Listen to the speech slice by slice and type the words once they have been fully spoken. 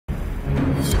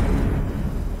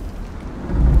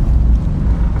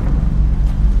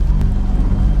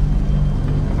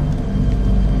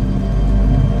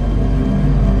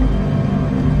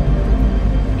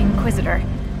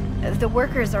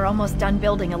workers are almost done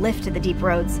building a lift to the deep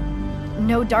roads.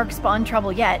 No darkspawn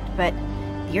trouble yet, but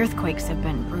the earthquakes have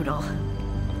been brutal.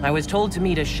 I was told to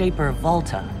meet a Shaper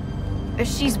Valta.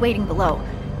 She's waiting below.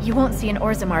 You won't see an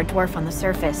Orzammar dwarf on the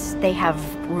surface. They have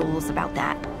rules about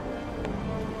that.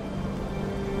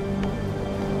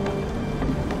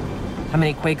 How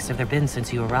many quakes have there been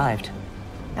since you arrived?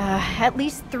 At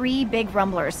least 3 big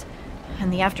rumblers.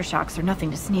 And the aftershocks are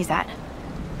nothing to sneeze at.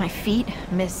 My feet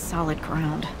miss solid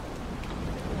ground.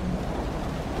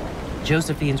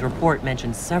 Josephine's report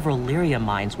mentioned several lyrium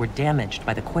mines were damaged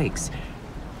by the quakes.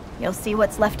 You'll see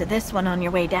what's left of this one on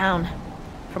your way down.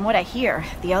 From what I hear,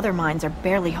 the other mines are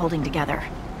barely holding together.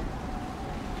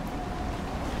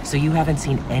 So you haven't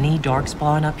seen any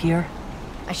darkspawn up here?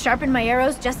 I sharpened my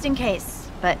arrows just in case,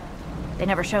 but they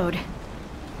never showed.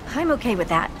 I'm okay with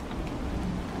that.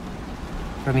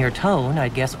 From your tone,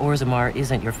 I'd guess Orzammar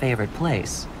isn't your favorite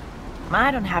place.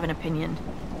 I don't have an opinion.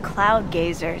 Cloud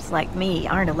gazers like me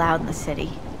aren't allowed in the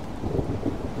city.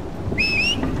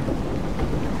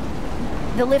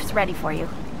 The lift's ready for you.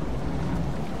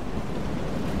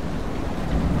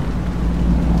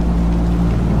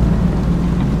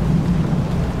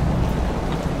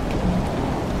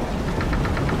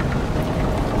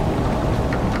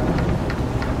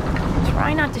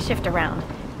 Try not to shift around,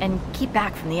 and keep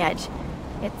back from the edge.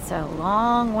 It's a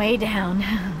long way down.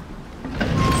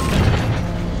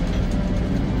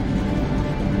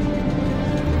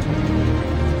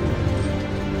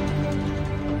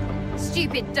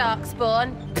 Stupid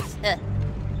darkspawn.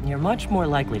 You're much more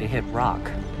likely to hit rock.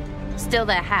 Still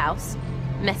their house.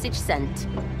 Message sent.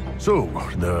 So,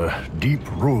 the deep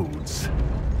roads.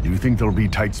 Do you think there'll be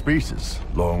tight spaces?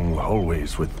 Long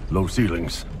hallways with low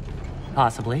ceilings?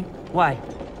 Possibly. Why?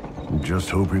 I'm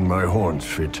just hoping my horns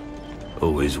fit.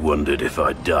 Always wondered if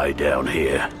I'd die down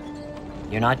here.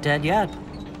 You're not dead yet.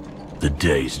 The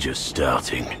day's just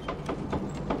starting.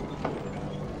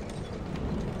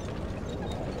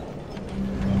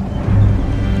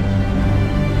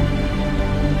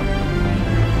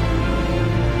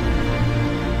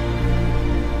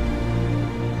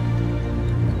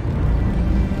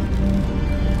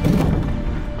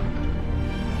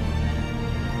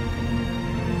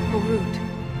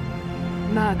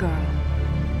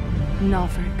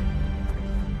 Nalfric,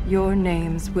 your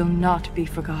names will not be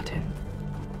forgotten.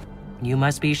 You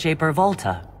must be Shaper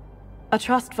Valta. A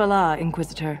trust Valta,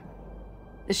 Inquisitor.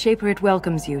 The Shaperate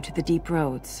welcomes you to the deep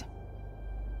roads.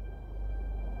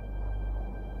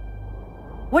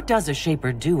 What does a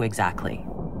Shaper do exactly?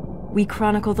 We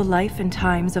chronicle the life and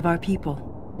times of our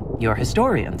people. You're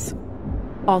historians.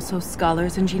 Also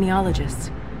scholars and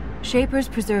genealogists. Shapers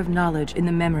preserve knowledge in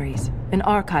the memories, an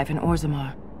archive in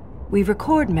Orzammar. We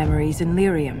record memories in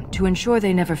lyrium to ensure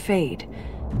they never fade.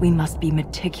 We must be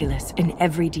meticulous in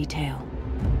every detail.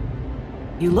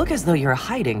 You look as though you're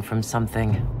hiding from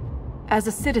something. As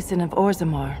a citizen of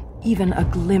Orzammar, even a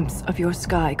glimpse of your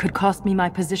sky could cost me my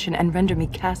position and render me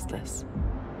casteless.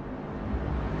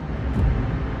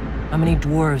 How many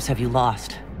dwarves have you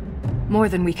lost? More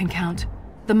than we can count.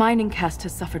 The mining caste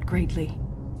has suffered greatly.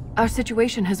 Our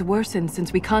situation has worsened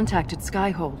since we contacted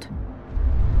Skyhold.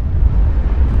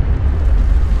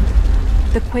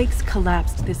 The quakes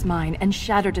collapsed this mine and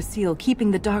shattered a seal,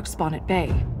 keeping the Darkspawn at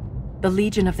bay. The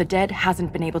Legion of the Dead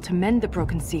hasn't been able to mend the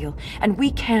broken seal, and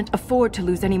we can't afford to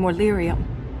lose any more lyrium.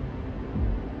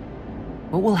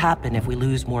 What will happen if we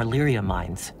lose more lyrium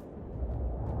mines?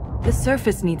 The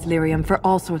surface needs lyrium for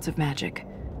all sorts of magic.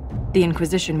 The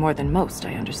Inquisition more than most,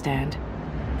 I understand.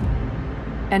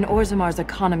 And Orzammar's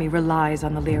economy relies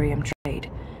on the lyrium trade.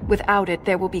 Without it,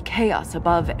 there will be chaos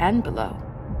above and below.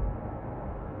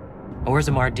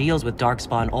 Orzammar deals with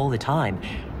Darkspawn all the time.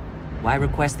 Why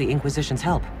request the Inquisition's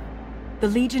help? The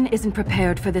Legion isn't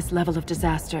prepared for this level of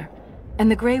disaster, and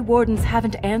the Grey Wardens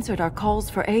haven't answered our calls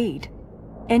for aid.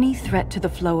 Any threat to the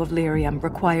flow of lyrium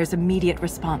requires immediate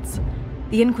response.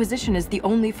 The Inquisition is the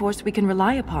only force we can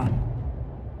rely upon.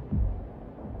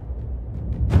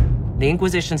 The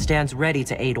Inquisition stands ready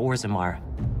to aid Orzammar.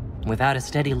 Without a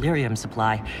steady lyrium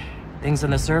supply, things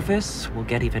on the surface will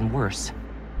get even worse.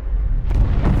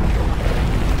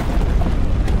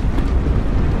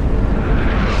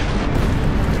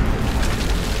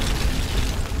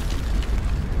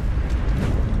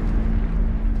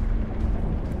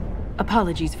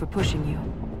 Apologies for pushing you.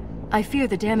 I fear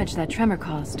the damage that tremor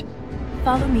caused.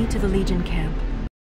 Follow me to the Legion camp.